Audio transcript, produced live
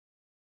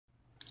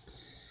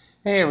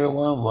Hey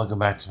everyone, welcome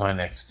back to my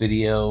next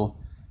video.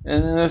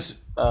 And in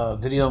this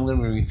video, I'm going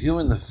to be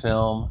reviewing the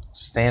film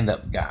Stand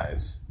Up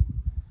Guys.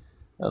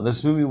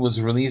 This movie was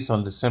released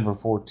on December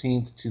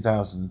 14th,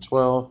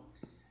 2012.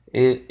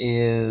 It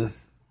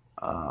is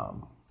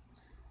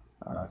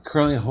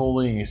currently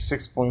holding a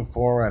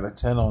 6.4 out of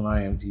 10 on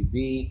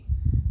IMDb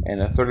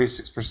and a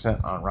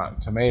 36% on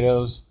Rotten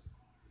Tomatoes.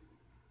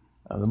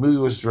 The movie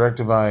was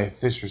directed by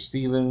Fisher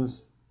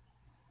Stevens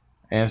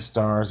and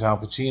stars Al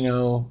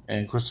Pacino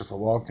and Christopher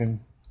Walken.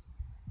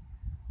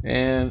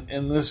 And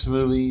in this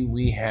movie,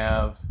 we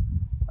have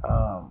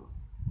um,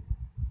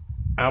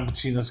 Al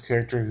Pacino's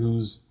character,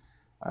 who's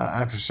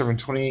after serving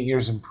 28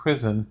 years in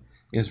prison,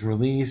 is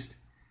released.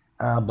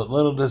 But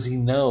little does he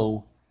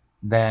know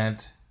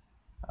that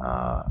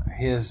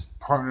his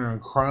partner in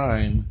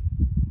crime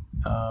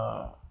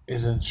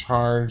is in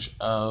charge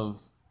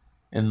of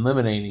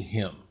eliminating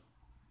him.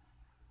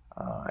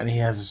 And he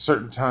has a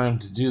certain time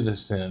to do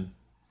this in.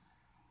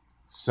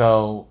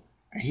 So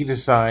he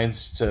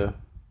decides to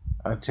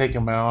take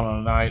him out on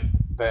a night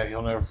that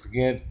he'll never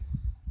forget.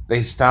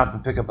 They stop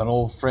and pick up an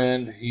old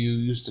friend who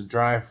used to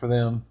drive for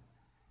them,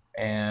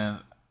 and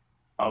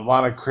a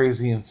lot of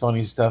crazy and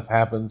funny stuff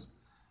happens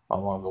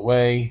along the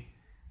way.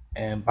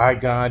 And by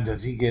God,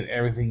 does he get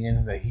everything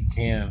in that he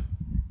can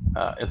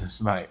in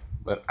this night.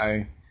 But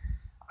I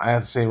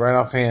have to say right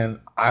offhand,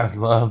 I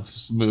love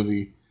this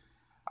movie.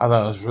 I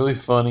thought it was really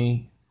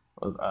funny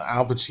with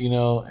Al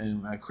Pacino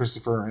and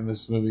Christopher in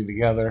this movie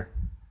together.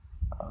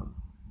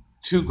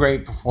 Two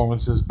great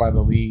performances by the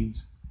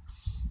leads,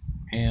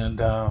 and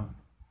I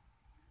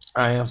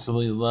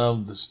absolutely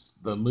love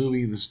the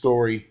movie, the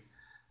story,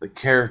 the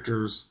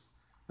characters,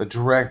 the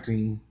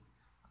directing.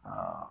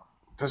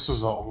 This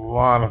was a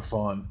lot of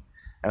fun,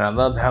 and I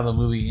loved how the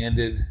movie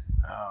ended.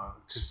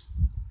 Just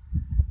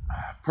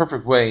a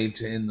perfect way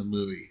to end the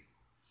movie.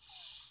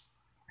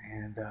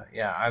 And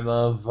yeah, I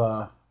love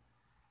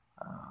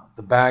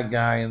the bad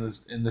guy in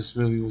this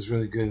movie was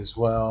really good as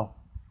well.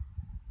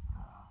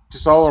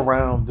 Just all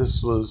around,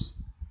 this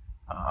was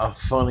a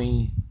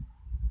funny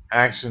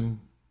action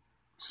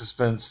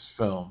suspense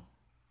film.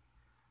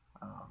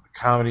 The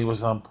comedy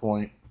was on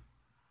point,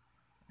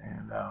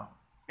 and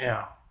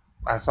yeah,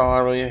 that's all I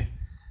really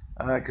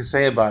could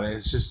say about it.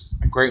 It's just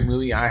a great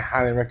movie. I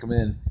highly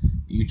recommend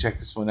you check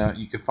this one out.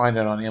 You can find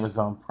it on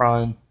Amazon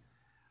Prime,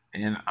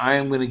 and I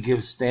am going to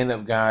give Stand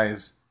Up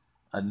Guys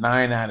a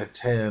 9 out of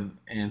 10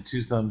 and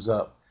 2 thumbs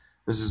up.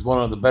 This is one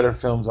of the better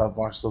films I've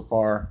watched so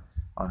far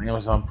on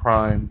Amazon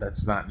Prime.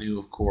 That's not new,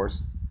 of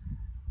course.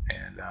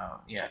 And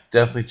yeah,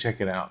 definitely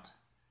check it out.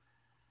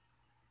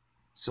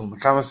 So in the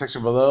comment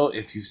section below,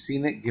 if you've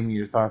seen it, give me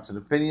your thoughts and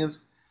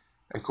opinions.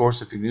 Of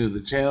course, if you're new to the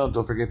channel,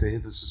 don't forget to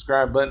hit the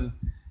subscribe button,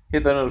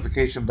 hit the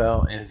notification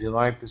bell, and if you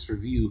like this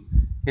review,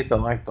 hit the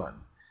like button.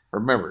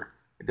 Remember,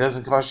 it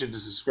doesn't cost you to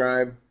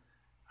subscribe.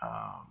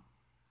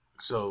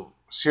 So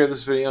share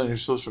this video on your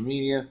social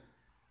media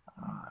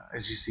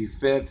as you see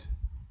fit.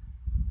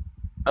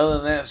 Other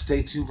than that,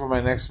 stay tuned for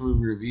my next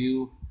movie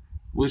review,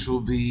 which will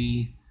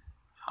be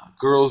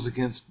Girls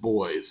Against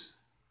Boys.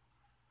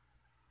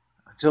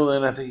 Until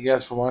then, I thank you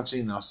guys for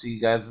watching, and I'll see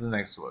you guys in the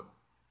next one.